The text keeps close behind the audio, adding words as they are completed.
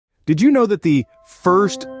Did you know that the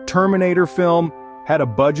first Terminator film had a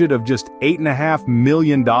budget of just $8.5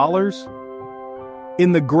 million?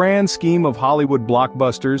 In the grand scheme of Hollywood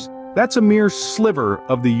blockbusters, that's a mere sliver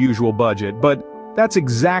of the usual budget, but that's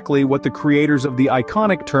exactly what the creators of the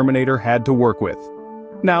iconic Terminator had to work with.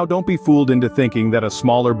 Now, don't be fooled into thinking that a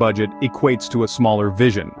smaller budget equates to a smaller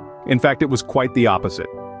vision. In fact, it was quite the opposite.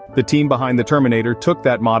 The team behind the Terminator took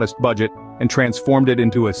that modest budget and transformed it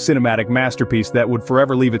into a cinematic masterpiece that would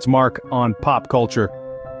forever leave its mark on pop culture.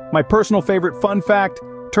 My personal favorite fun fact: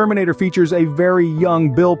 Terminator features a very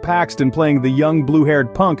young Bill Paxton playing the young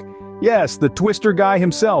blue-haired punk. Yes, the Twister guy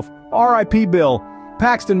himself. R.I.P. Bill.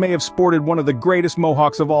 Paxton may have sported one of the greatest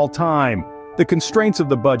mohawks of all time. The constraints of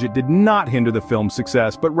the budget did not hinder the film's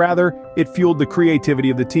success, but rather, it fueled the creativity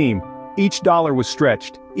of the team. Each dollar was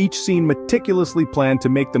stretched, each scene meticulously planned to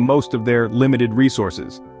make the most of their limited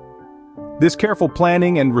resources. This careful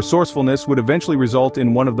planning and resourcefulness would eventually result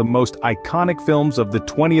in one of the most iconic films of the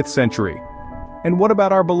 20th century. And what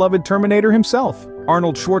about our beloved Terminator himself,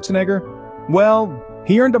 Arnold Schwarzenegger? Well,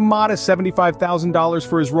 he earned a modest $75,000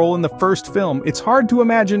 for his role in the first film. It's hard to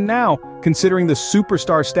imagine now, considering the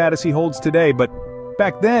superstar status he holds today, but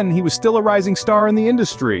back then he was still a rising star in the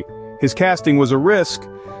industry. His casting was a risk,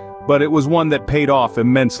 but it was one that paid off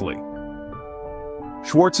immensely.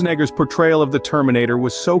 Schwarzenegger's portrayal of the Terminator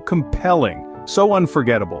was so compelling, so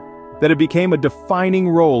unforgettable, that it became a defining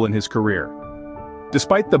role in his career.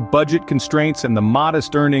 Despite the budget constraints and the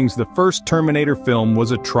modest earnings, the first Terminator film was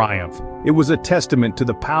a triumph. It was a testament to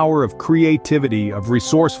the power of creativity, of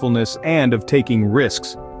resourcefulness, and of taking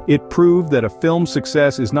risks. It proved that a film's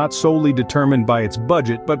success is not solely determined by its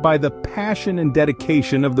budget, but by the passion and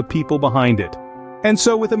dedication of the people behind it. And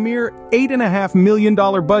so with a mere $8.5 million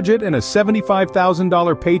budget and a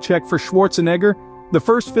 $75,000 paycheck for Schwarzenegger, the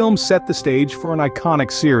first film set the stage for an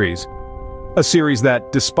iconic series. A series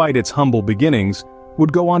that, despite its humble beginnings,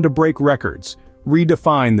 would go on to break records,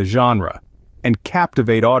 redefine the genre, and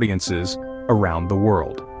captivate audiences around the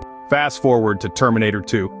world. Fast forward to Terminator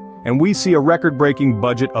 2, and we see a record-breaking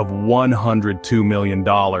budget of $102 million.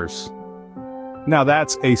 Now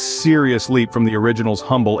that's a serious leap from the original's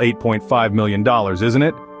humble $8.5 million, isn't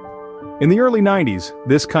it? In the early 90s,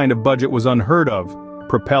 this kind of budget was unheard of,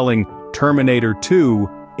 propelling Terminator 2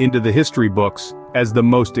 into the history books as the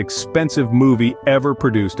most expensive movie ever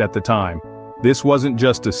produced at the time. This wasn't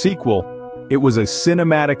just a sequel, it was a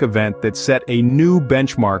cinematic event that set a new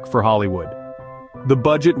benchmark for Hollywood. The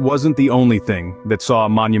budget wasn't the only thing that saw a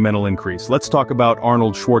monumental increase. Let's talk about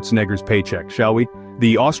Arnold Schwarzenegger's paycheck, shall we?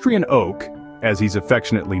 The Austrian Oak, as he's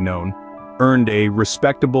affectionately known, earned a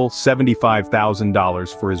respectable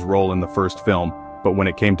 $75,000 for his role in the first film, but when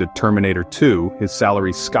it came to Terminator 2, his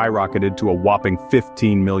salary skyrocketed to a whopping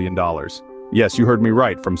 $15 million. Yes, you heard me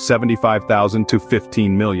right, from $75,000 to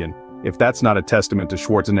 $15 million. If that's not a testament to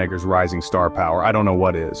Schwarzenegger's rising star power, I don't know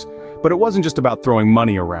what is. But it wasn't just about throwing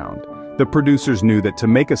money around. The producers knew that to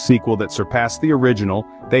make a sequel that surpassed the original,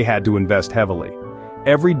 they had to invest heavily.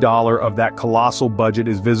 Every dollar of that colossal budget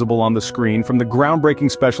is visible on the screen, from the groundbreaking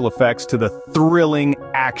special effects to the thrilling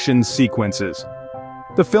action sequences.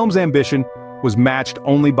 The film's ambition was matched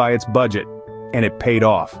only by its budget, and it paid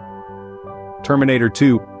off. Terminator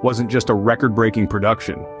 2 wasn't just a record-breaking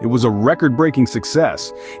production, it was a record-breaking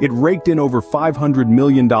success. It raked in over $500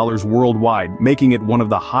 million worldwide, making it one of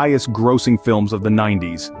the highest-grossing films of the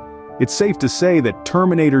 90s. It's safe to say that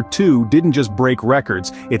Terminator 2 didn't just break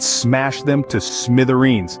records, it smashed them to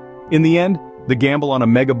smithereens. In the end, the gamble on a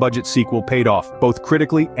mega-budget sequel paid off, both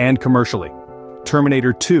critically and commercially.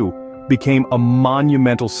 Terminator 2 became a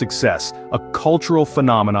monumental success, a cultural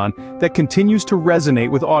phenomenon that continues to resonate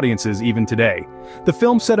with audiences even today. The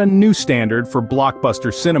film set a new standard for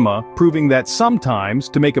blockbuster cinema, proving that sometimes,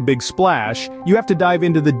 to make a big splash, you have to dive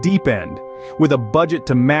into the deep end. With a budget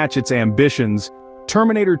to match its ambitions,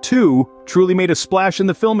 Terminator 2 truly made a splash in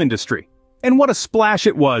the film industry. And what a splash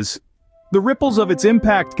it was! The ripples of its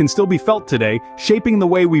impact can still be felt today, shaping the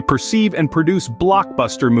way we perceive and produce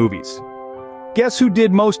blockbuster movies. Guess who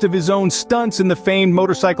did most of his own stunts in the famed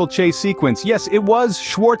motorcycle chase sequence? Yes, it was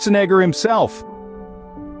Schwarzenegger himself.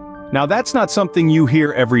 Now that's not something you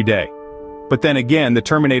hear every day. But then again, the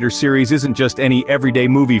Terminator series isn't just any everyday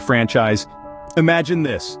movie franchise. Imagine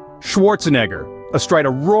this: Schwarzenegger, astride a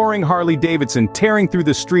roaring Harley-Davidson, tearing through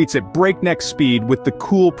the streets at breakneck speed with the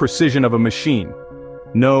cool precision of a machine.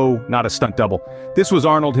 No, not a stunt double. This was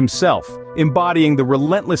Arnold himself, embodying the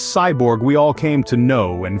relentless cyborg we all came to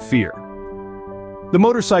know and fear. The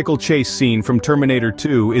motorcycle chase scene from Terminator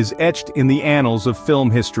 2 is etched in the annals of film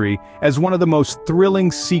history as one of the most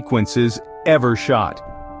thrilling sequences ever shot.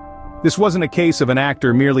 This wasn't a case of an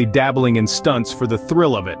actor merely dabbling in stunts for the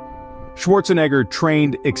thrill of it. Schwarzenegger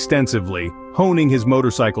trained extensively, honing his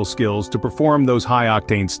motorcycle skills to perform those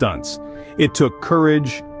high-octane stunts. It took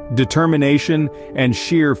courage, determination, and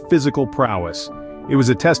sheer physical prowess. It was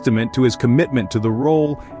a testament to his commitment to the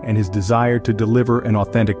role and his desire to deliver an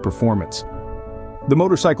authentic performance. The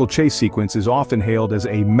motorcycle chase sequence is often hailed as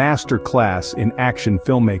a master class in action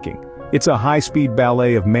filmmaking. It's a high-speed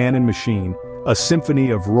ballet of man and machine, a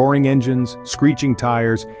symphony of roaring engines, screeching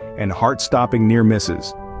tires, and heart-stopping near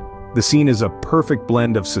misses. The scene is a perfect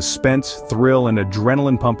blend of suspense, thrill, and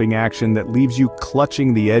adrenaline-pumping action that leaves you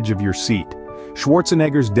clutching the edge of your seat.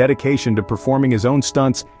 Schwarzenegger's dedication to performing his own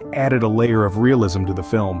stunts added a layer of realism to the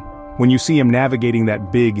film. When you see him navigating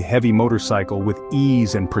that big, heavy motorcycle with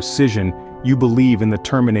ease and precision, you believe in the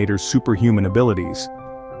Terminator's superhuman abilities.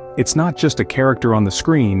 It's not just a character on the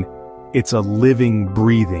screen, it's a living,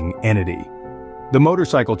 breathing entity. The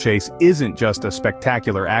motorcycle chase isn't just a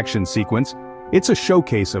spectacular action sequence, it's a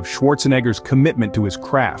showcase of Schwarzenegger's commitment to his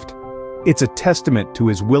craft. It's a testament to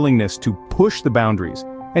his willingness to push the boundaries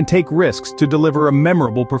and take risks to deliver a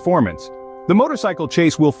memorable performance. The motorcycle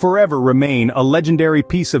chase will forever remain a legendary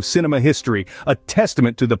piece of cinema history, a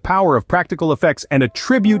testament to the power of practical effects and a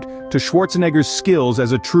tribute to Schwarzenegger's skills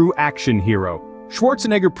as a true action hero.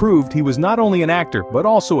 Schwarzenegger proved he was not only an actor but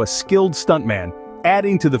also a skilled stuntman,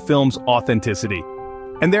 adding to the film's authenticity.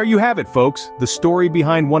 And there you have it, folks, the story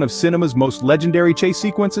behind one of cinema's most legendary chase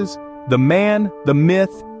sequences. The man, the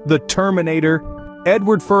myth, the Terminator.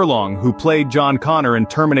 Edward Furlong, who played John Connor in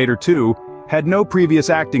Terminator 2, had no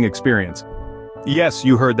previous acting experience. Yes,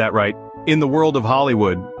 you heard that right. In the world of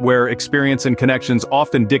Hollywood, where experience and connections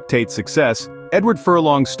often dictate success, Edward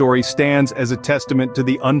Furlong's story stands as a testament to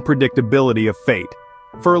the unpredictability of fate.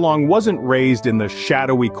 Furlong wasn't raised in the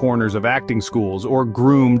shadowy corners of acting schools or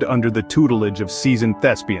groomed under the tutelage of seasoned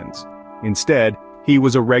thespians. Instead, he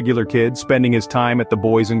was a regular kid spending his time at the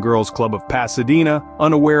Boys and Girls Club of Pasadena,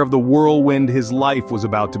 unaware of the whirlwind his life was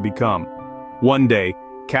about to become. One day,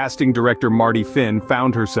 casting director Marty Finn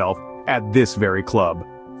found herself at this very club.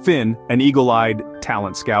 Finn, an eagle-eyed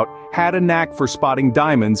talent scout, had a knack for spotting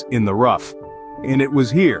diamonds in the rough. And it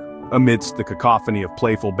was here, amidst the cacophony of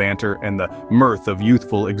playful banter and the mirth of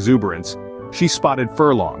youthful exuberance, she spotted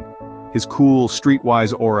Furlong. His cool,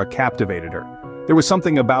 streetwise aura captivated her. There was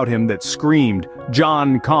something about him that screamed,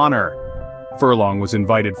 "John Connor!" Furlong was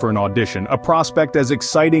invited for an audition, a prospect as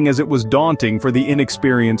exciting as it was daunting for the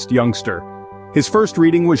inexperienced youngster. His first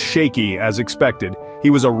reading was shaky, as expected. He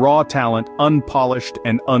was a raw talent, unpolished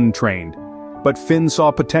and untrained. But Finn saw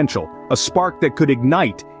potential, a spark that could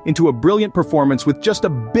ignite into a brilliant performance with just a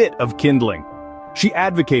bit of kindling. She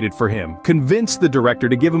advocated for him, convinced the director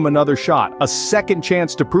to give him another shot, a second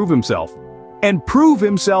chance to prove himself. And prove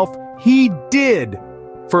himself he did!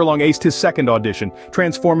 Furlong aced his second audition,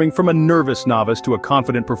 transforming from a nervous novice to a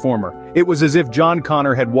confident performer. It was as if John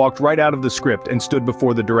Connor had walked right out of the script and stood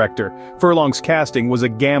before the director. Furlong's casting was a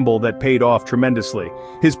gamble that paid off tremendously.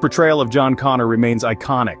 His portrayal of John Connor remains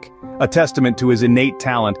iconic, a testament to his innate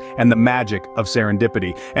talent and the magic of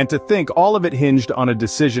serendipity. And to think all of it hinged on a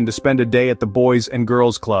decision to spend a day at the Boys and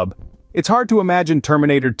Girls Club. It's hard to imagine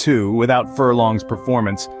Terminator 2 without Furlong's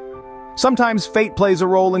performance. Sometimes fate plays a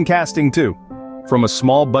role in casting too. From a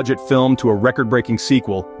small-budget film to a record-breaking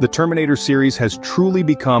sequel, the Terminator series has truly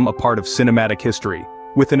become a part of cinematic history.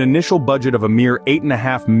 With an initial budget of a mere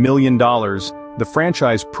 $8.5 million, the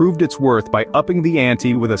franchise proved its worth by upping the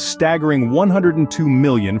ante with a staggering $102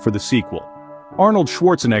 million for the sequel. Arnold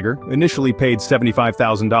Schwarzenegger, initially paid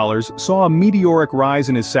 $75,000, saw a meteoric rise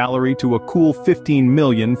in his salary to a cool $15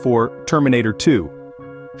 million for Terminator 2.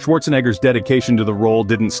 Schwarzenegger's dedication to the role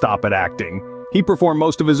didn't stop at acting. He performed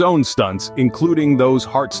most of his own stunts, including those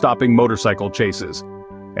heart-stopping motorcycle chases.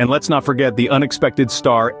 And let's not forget the unexpected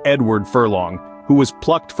star Edward Furlong, who was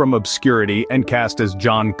plucked from obscurity and cast as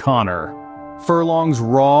John Connor. Furlong's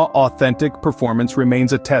raw, authentic performance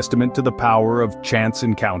remains a testament to the power of chance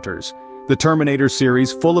encounters. The Terminator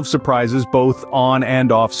series, full of surprises both on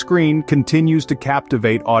and off screen, continues to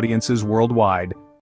captivate audiences worldwide.